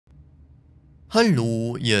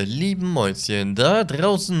Hallo, ihr lieben Mäuschen da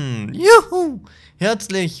draußen. Juhu!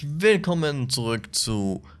 Herzlich willkommen zurück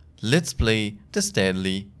zu Let's Play The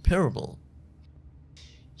Stanley Parable.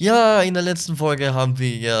 Ja, in der letzten Folge haben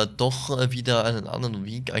wir ja doch wieder einen anderen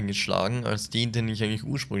Weg eingeschlagen, als den ich eigentlich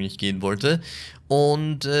ursprünglich gehen wollte.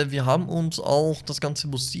 Und wir haben uns auch das ganze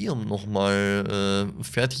Museum nochmal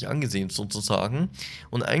fertig angesehen, sozusagen.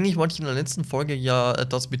 Und eigentlich wollte ich in der letzten Folge ja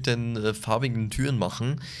das mit den farbigen Türen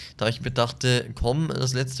machen, da ich mir dachte, komm,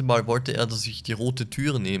 das letzte Mal wollte er, dass ich die rote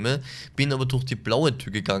Tür nehme, bin aber durch die blaue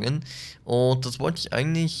Tür gegangen. Und das wollte ich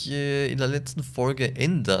eigentlich in der letzten Folge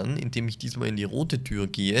ändern, indem ich diesmal in die rote Tür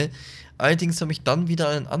gehe. Allerdings habe ich dann wieder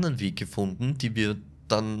einen anderen Weg gefunden, die wir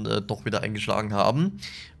dann doch wieder eingeschlagen haben.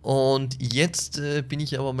 Und jetzt bin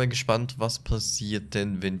ich aber mal gespannt, was passiert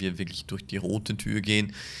denn, wenn wir wirklich durch die rote Tür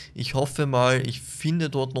gehen. Ich hoffe mal, ich finde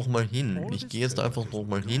dort nochmal hin. Ich gehe jetzt einfach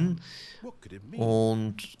nochmal hin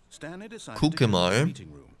und gucke mal.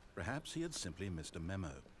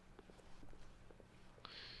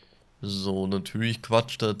 So, natürlich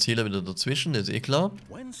quatscht der Erzähler wieder dazwischen, ist eh klar.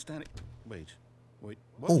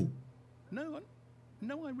 Oh.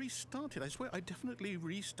 No, I restarted. I swear I definitely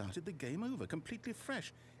restarted the game over, completely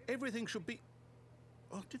fresh. Everything should be...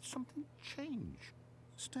 Oh, did something change?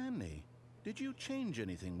 Stanley, did you change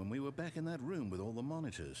anything when we were back in that room with all the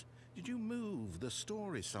monitors? Did you move the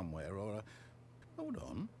story somewhere or... Hold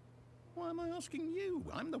on. Why am I asking you?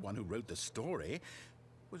 I'm the one who wrote the story. It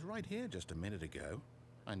was right here just a minute ago.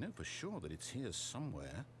 I know for sure that it's here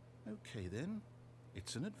somewhere. Okay then,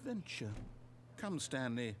 it's an adventure. Come,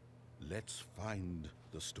 Stanley. Let's find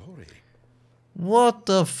the story. What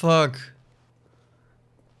the fuck?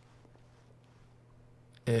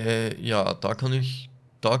 Ja, da komme ich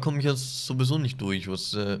jetzt sowieso nicht durch.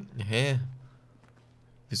 Was, hä?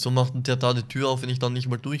 Wieso macht denn der da die Tür auf, wenn ich dann nicht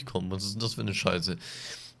mal durchkomme? Was ist denn das für eine Scheiße?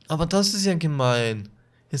 Aber das ist ja gemein.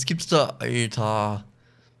 Jetzt gibt's da, Alter.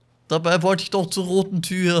 Dabei wollte ich doch zur roten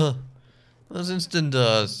Tür. Was ist denn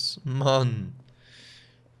das? Mann.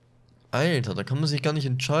 Alter, da kann man sich gar nicht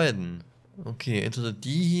entscheiden. Okay, entweder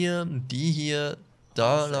die hier,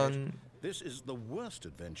 da lang. This is the worst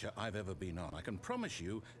adventure I've ever been on. I can promise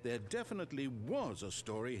you there definitely was a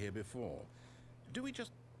story here before. Do we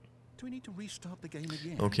need to restart the game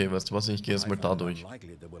again? Okay, weißt du was, ich gehe jetzt mal da durch.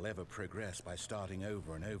 Unlikely that we'll ever progress by starting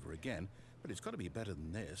over and over again, but it's got to be better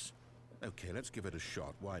than this. Okay, let's give it a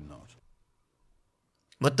shot. Why not?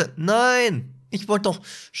 Warte, nein! Ich wollte doch...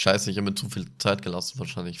 Scheiße, ich habe mir zu viel Zeit gelassen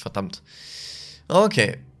wahrscheinlich, verdammt.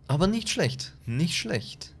 Okay, aber nicht schlecht, nicht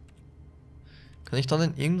schlecht. Kann ich da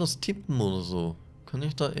denn irgendwas tippen oder so? Kann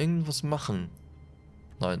ich da irgendwas machen?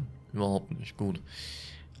 Nein, überhaupt nicht, gut.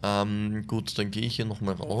 Gut, dann gehe ich hier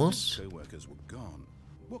nochmal raus.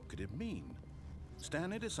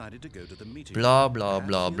 Bla bla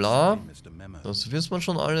bla bla. Das wissen wir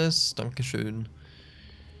schon alles, dankeschön.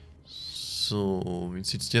 So, wie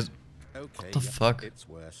sieht's jetzt? What the fuck? I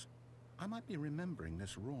might be remembering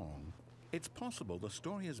this wrong. It's possible the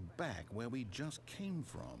story is back where we just came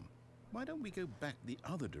from. Why don't we go back the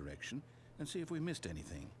other direction and see if we missed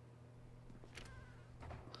anything?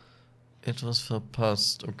 Etwas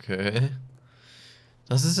verpasst, okay.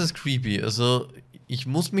 Das ist jetzt creepy. Also, ich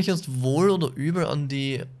muss mich jetzt wohl oder übel an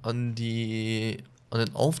den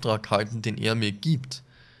Auftrag halten, den er mir gibt.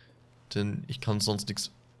 Denn ich kann sonst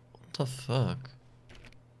nichts. What the fuck?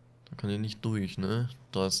 Da kann ich nicht durch, ne?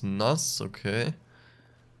 Da ist nass, okay.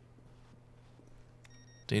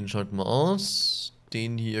 Den schalten wir aus.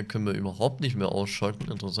 Den hier können wir überhaupt nicht mehr ausschalten,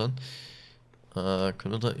 interessant.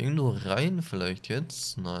 Können wir da irgendwo rein vielleicht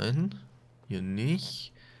jetzt? Nein. Hier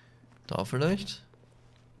nicht. Da vielleicht?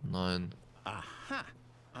 Nein. Aha!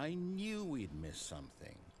 I knew we'd miss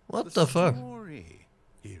something. What the fuck? Story.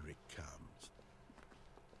 Here it comes.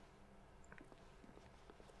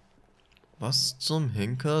 Was zum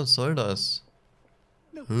Henker soll das?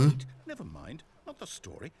 No, wait, never mind. Not the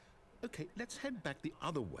story. Okay, let's head back the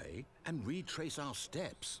other way and retrace our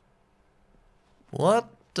steps. What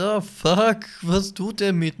the fuck? Was tut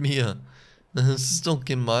der mit mir? Das ist doch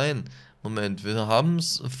gemein. Moment, wir haben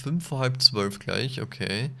es 5 vor halb 12 gleich,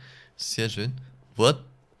 okay. Sehr schön. What?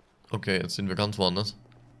 Okay, jetzt sind wir ganz woanders.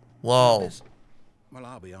 Wow. Well,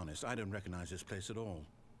 I'll be honest, I don't recognize this place at all.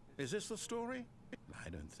 Is this the story? I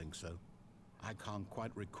don't think so. I can't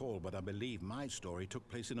quite recall, but I believe my story took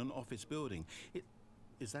place in an office building.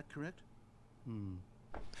 Is that correct? Do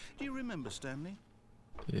you remember, Stanley?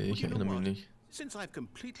 Ich erinnere mich nicht. Since I've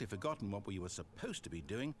completely forgotten what we were supposed to be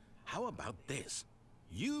doing, how about this?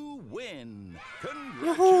 You win!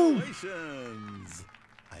 Congratulations!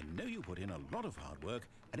 I know you put in a lot of hard work,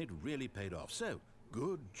 and it really paid off, so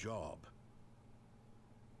good job.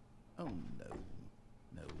 Oh no.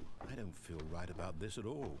 don't feel right about this at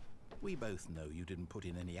all. We both know you didn't put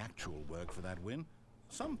in any actual work for that win.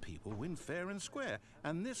 Some people win fair and square,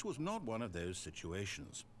 and this was not one of those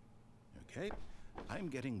situations. Okay, I'm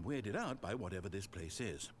getting weirded out by whatever this place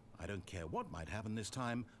is. I don't care what might happen this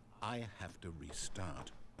time. I have to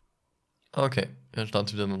restart. Okay, er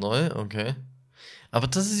startet wieder neu, okay. Aber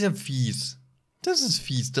das ist ja fies. Das ist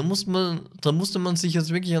fies. Da musste man sich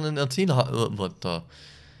jetzt wirklich an den Erzähler... was da?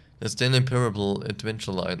 Der Stanley Parable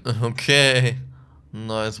Adventure Line. Okay.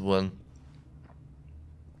 Nice one.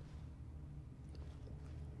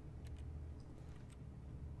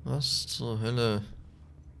 Was zur Hölle?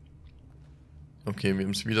 Okay, wir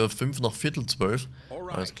haben es wieder 5 nach Viertel 12.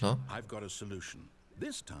 Alles klar. I've got a solution.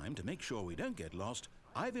 This time, to make sure we don't get lost,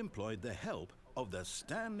 I've employed the help of the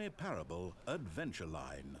Stanley Parable Adventure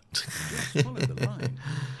Line. Just follow the line.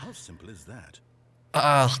 How simple is that?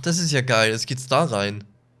 Ach, das ist ja geil. Jetzt geht's da rein.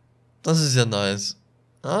 Das ist ja nice.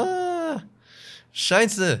 Ah,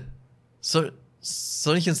 scheiße.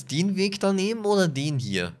 Soll ich jetzt den Weg da nehmen oder den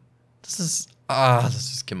hier? Das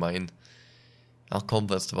ist gemein. Ach komm,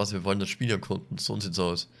 weißt du was, wir wollen das Spiel erkunden. So sieht's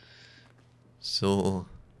aus. So.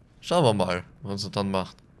 Schauen wir mal, was er dann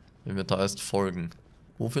macht. Wenn wir da erst folgen.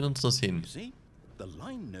 Wo führt uns das hin? You see? The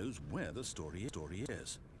line knows where the story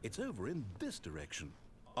is. It's over in this direction.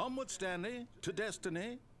 Onward, Stanley, to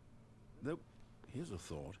destiny. Though, here's a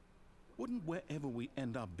thought. Wouldn't wherever we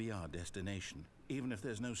end up be our destination, even if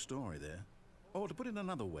there's no story there? Or to put it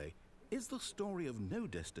another way, is the story of no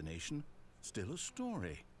destination still a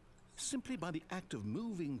story? Simply by the act of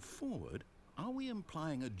moving forward, are we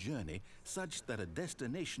implying a journey such that a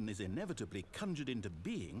destination is inevitably conjured into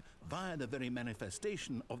being via the very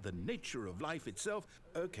manifestation of the nature of life itself?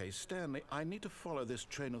 Okay, Stanley, I need to follow this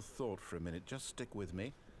train of thought for a minute. Just stick with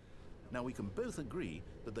me. Now, we can both agree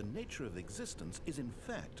that the nature of existence is in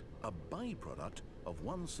fact a byproduct of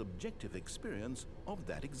one's subjective experience of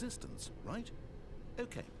that existence, right?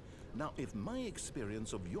 Okay. Now, if my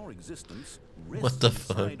experience of your existence rests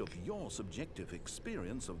inside of your subjective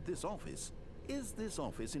experience of this office, is this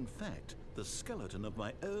office in fact the skeleton of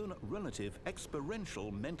my own relative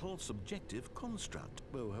experiential mental subjective construct?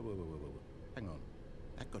 Whoa. Hang on.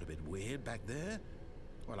 That got a bit weird back there.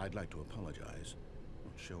 Well, I'd like to apologize.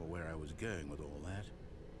 Not sure where I was going with all that.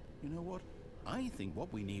 You know what? I think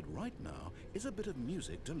what we need right now is a bit of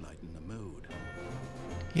music to lighten the mood.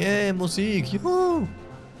 Yeah, Musik. Juhu.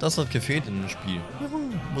 Das hat gefehlt in dem Spiel. Juhu,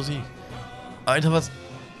 Musik. Alter, was?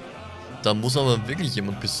 Da muss aber wirklich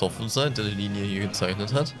jemand besoffen sein, der die Linie hier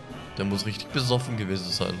gezeichnet hat. Der muss richtig besoffen gewesen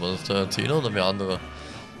sein. War das der Erzähler oder wer andere?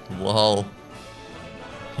 Wow.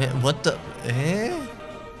 Hä? What the? Hä?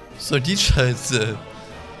 Was soll die Scheiße?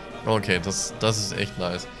 Okay, das ist echt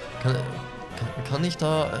nice. Kann ich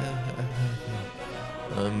da...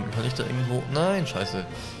 kann ich da irgendwo... Nein, scheiße.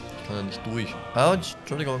 Ich kann da nicht durch. Autsch,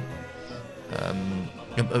 Entschuldigung.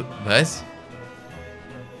 Was?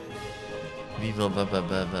 Wie, was?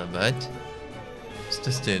 Was ist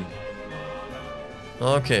das denn?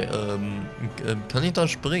 Okay, kann ich da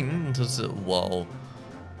springen? Das ist, wow.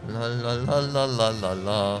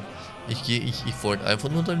 Lalalala. Ich folge einfach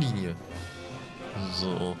nur der Linie.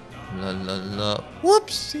 So. Lalala.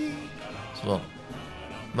 Whoopsie. So.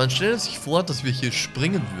 Man stellt sich vor, dass wir hier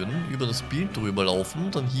springen würden, über das Bild drüber laufen,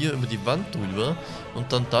 dann hier über die Wand drüber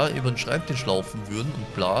und dann da über den Schreibtisch laufen würden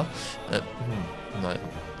und bla. Nein.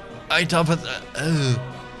 Alter, was?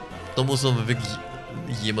 Da muss aber wirklich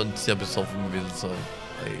jemand sehr besoffen gewesen sein.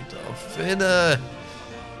 Alter, Fenne!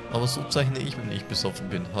 Aber so zeichne ich, wenn ich besoffen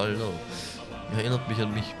bin. Hallo. Erinnert mich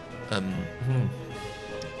an mich.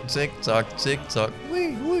 Zick, zack.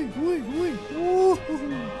 Hui.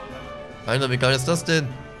 Alter, wie geil ist das denn?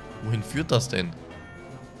 Wohin führt das denn?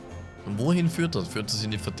 Und wohin führt das? Führt das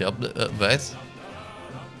in die verderbte... weiß?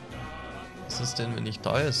 Was ist denn, wenn nicht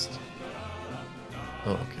da ist?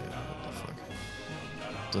 Oh, okay. What the fuck?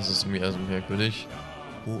 Das ist mir also merkwürdig.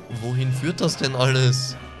 Wohin führt das denn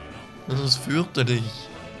alles? Das ist fürchterlich.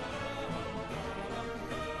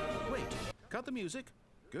 Wait, cut the music.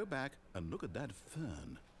 Go back and look at that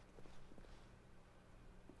fern.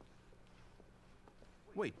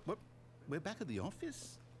 Wait, what? We're back at the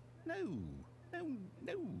office? No.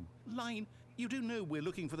 Line, you do know we're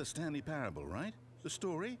looking for the Stanley Parable, right? The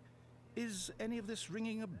story? Is any of this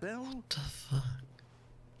ringing a bell? What the fuck?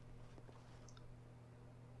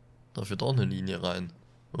 Da führt auch eine Linie rein.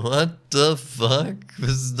 What the fuck?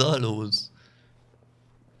 Was ist da los?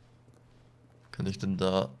 Kann ich denn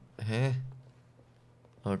da... Hä?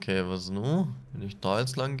 Okay, was nun? Wenn ich da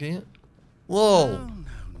jetzt lang gehe? Wow!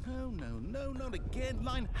 No, not again.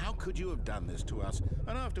 Line, how could you have done this to us?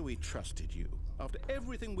 And after we trusted you, after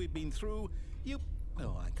everything we've been through, you...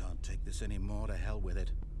 Oh, I can't take this anymore. To hell with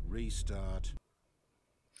it. Restart.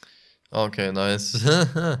 Okay, nice.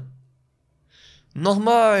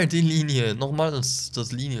 Nochmal die Linie. Nochmal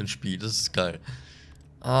das Linienspiel. Das ist geil.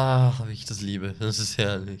 Ach, wie ich das liebe. Das ist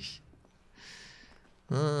herrlich.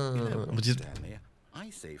 You know Aber what, die... Stanley? I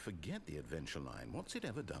say forget the adventure line. What's it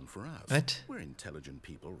ever done for us? What? We're intelligent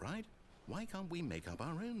people, right? Why can't we make up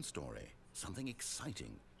our own story? Something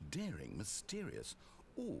exciting, daring, mysterious.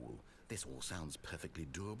 Ooh, this all sounds perfectly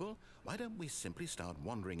doable. Why don't we simply start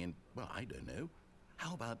wandering in, well, I don't know.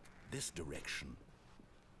 How about this direction?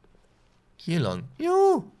 Hier lang.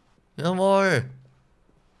 Juhu. Jawohl.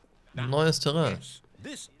 Neues Terrain. Yes,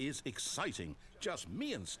 this is exciting. Just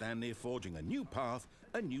me and Stanley forging a new path,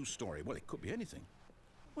 a new story. Well, it could be anything.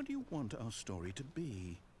 What do you want our story to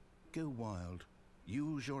be? Go wild.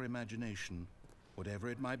 Use your imagination. Whatever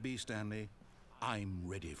it might be, Stanley, I'm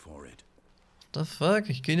ready for it. The fuck?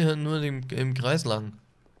 Ich gehe hier nur im Kreis lang.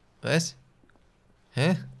 Was?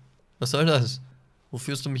 Hä? Was soll das? Wo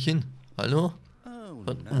führst du mich hin? Hallo? Oh,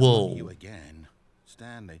 But, no, whoa. not you again.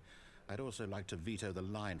 Stanley, I'd also like to veto the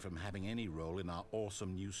line from having any role in our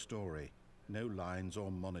awesome new story. No lines or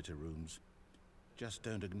monitor rooms. Just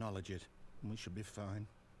don't acknowledge it, and we should be fine.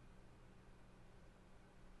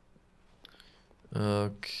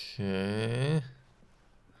 Okay.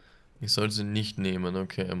 Ich soll sie nicht nehmen.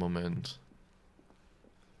 Okay, Moment.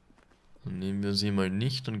 Dann nehmen wir sie mal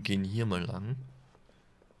nicht und gehen hier mal lang.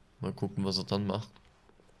 Mal gucken, was er dann macht.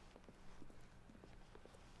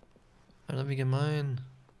 Alter, wie gemein.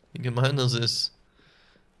 Wie gemein das ist.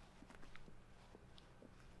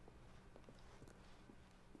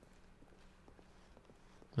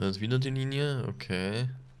 Da ist wieder die Linie. Okay.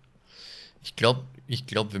 Ich glaube,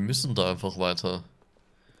 wir müssen da einfach weiter.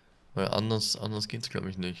 Weil anders geht's, glaube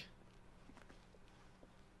ich, nicht.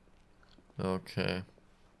 Okay.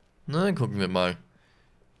 Na, dann gucken wir mal.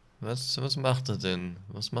 Was macht er denn?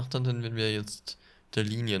 Was macht er denn, wenn wir jetzt der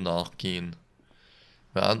Linie nachgehen?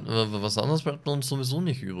 Weil was anderes bleibt uns sowieso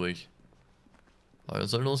nicht übrig.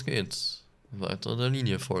 Also los geht's. Weiter der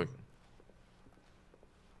Linie folgen.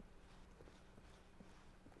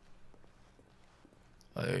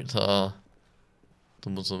 Alter. Du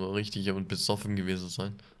musst aber richtig besoffen gewesen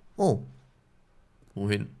sein. Oh.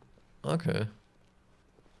 Wohin? Okay.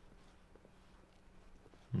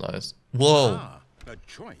 Nice. Wow. Ah, a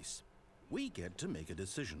choice. We get to make a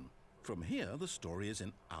decision. From here, the story is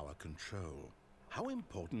in our control. How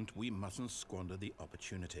important we mustn't squander the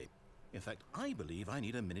opportunity. In fact, I believe I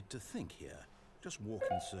need a minute to think here. Just walk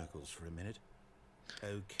in circles for a minute. Geh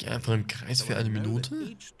Okay. einfach im Kreis für So I eine know that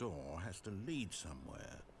Minute? each door has to lead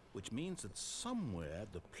somewhere, which means that somewhere,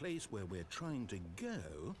 the place where we're trying to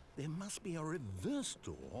go, there must be a reverse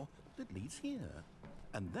door that leads here.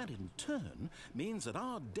 And that in turn means that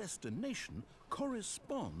our destination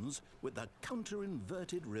corresponds with the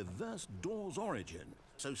counter-inverted reverse door's origin.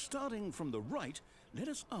 So starting from the right, let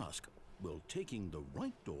us ask, will taking the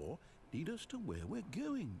right door lead us to where we're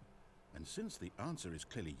going? And since the answer is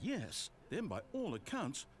clearly yes, then by all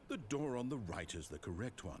accounts, the door on the right is the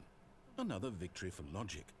correct one. Another victory for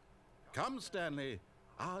logic. Come, Stanley,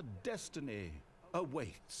 our destiny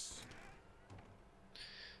awaits.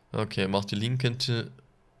 Okay, er macht die linke Tür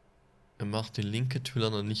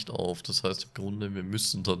dann nicht auf. Das heißt im Grunde, wir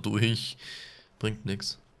müssen da durch. Bringt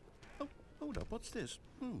nix. Oh, hold up, what's this?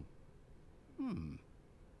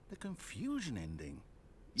 The confusion ending.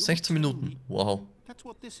 You're 16 telling Minuten. me Wow. that's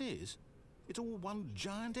what this is? It's all one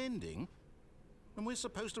giant ending? And we're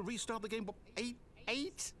supposed to restart the game, what,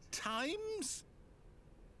 eight times?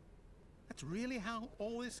 That's really how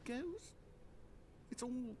all this goes? It's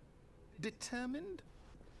all determined?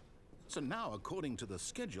 So now, according to the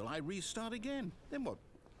schedule, I restart again. Then what?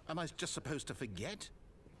 Am I just supposed to forget?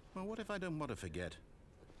 Well, what if I don't want to forget?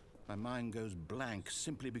 My mind goes blank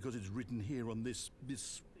simply because it's written here on this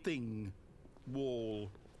thing.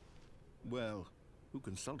 Wall. Well, who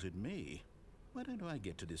consulted me? Why don't I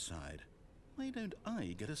get to decide? Why don't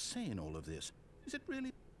I get a say in all of this? Is it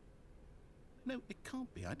really... No, it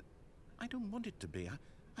can't be. I don't want it to be.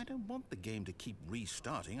 I don't want the game to keep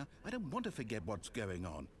restarting. I don't want to forget what's going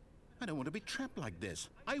on. I don't want to be trapped like this.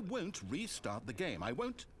 I won't restart the game. I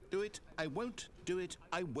won't do it. I won't do it.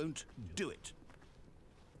 I won't do it.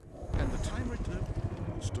 And the timer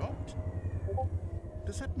stopped?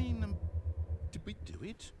 Does that mean, did we do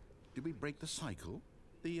it? Did we break the cycle?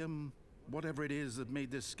 The, whatever it is that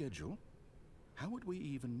made this schedule? How would we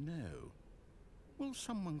even know? Will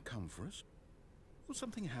someone come for us? Will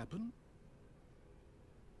something happen?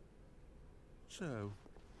 So,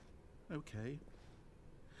 okay.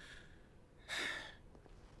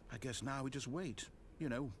 I guess now we just wait. You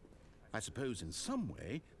know, I suppose in some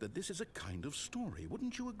way that this is a kind of story,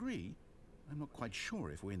 wouldn't you agree? I'm not quite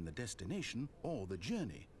sure if we're in the destination or the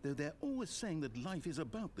journey, though they're always saying that life is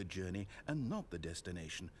about the journey and not the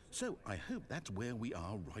destination. So I hope that's where we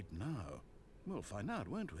are right now. We'll find out,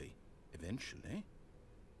 won't we? Eventually.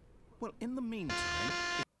 Well, in the meantime...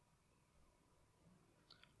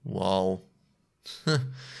 Wow.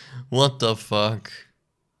 What the fuck?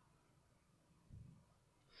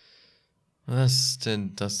 Was ist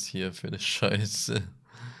denn das hier für eine Scheiße?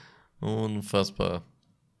 Unfassbar.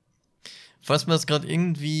 Falls man jetzt gerade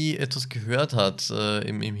irgendwie etwas gehört hat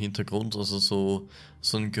im Hintergrund, also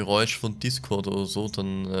so ein Geräusch von Discord oder so,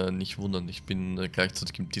 dann nicht wundern. Ich bin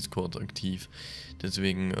gleichzeitig im Discord aktiv.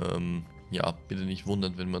 Deswegen, ja, bitte nicht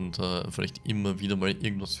wundern, wenn man da vielleicht immer wieder mal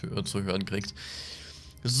irgendwas zu hören kriegt.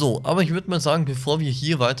 So, aber ich würde mal sagen, bevor wir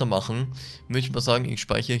hier weitermachen, möchte ich mal sagen, ich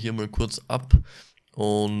speichere hier mal kurz ab.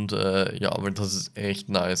 Und ja, aber das ist echt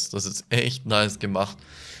nice. Das ist echt nice gemacht.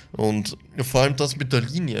 Und vor allem das mit der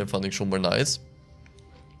Linie fand ich schon mal nice.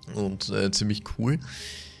 Und ziemlich cool.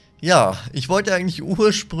 Ja, ich wollte eigentlich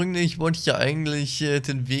ursprünglich,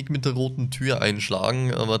 den Weg mit der roten Tür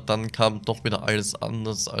einschlagen. Aber dann kam doch wieder alles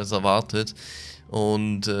anders als erwartet.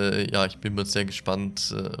 Und ja, ich bin mal sehr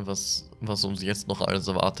gespannt, was uns jetzt noch alles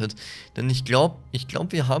erwartet. Denn ich glaube,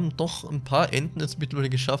 wir haben doch ein paar Enden jetzt mittlerweile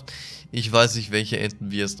geschafft. Ich weiß nicht, welche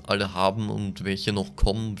Enden wir jetzt alle haben und welche noch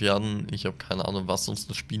kommen werden. Ich habe keine Ahnung, was uns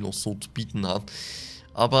das Spiel noch so zu bieten hat.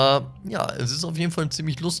 Aber ja, es ist auf jeden Fall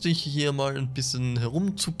ziemlich lustig, hier mal ein bisschen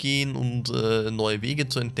herumzugehen und neue Wege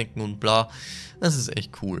zu entdecken und bla. Das ist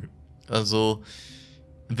echt cool. Also...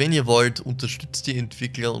 Wenn ihr wollt, unterstützt die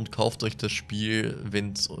Entwickler und kauft euch das Spiel,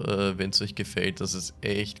 wenn's euch gefällt. Das ist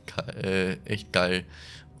echt geil.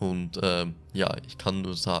 Und ja, ich kann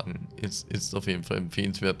nur sagen, es ist auf jeden Fall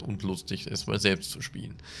empfehlenswert und lustig, es mal selbst zu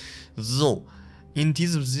spielen. So, in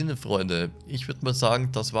diesem Sinne, Freunde, ich würde mal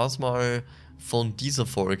sagen, das war's mal von dieser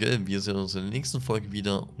Folge. Wir sehen uns in der nächsten Folge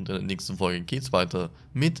wieder und in der nächsten Folge geht's weiter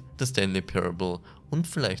mit der Stanley Parable und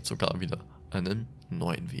vielleicht sogar wieder einen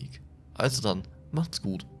neuen Weg. Also dann, macht's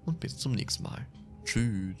gut und bis zum nächsten Mal.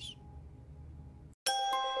 Tschüss.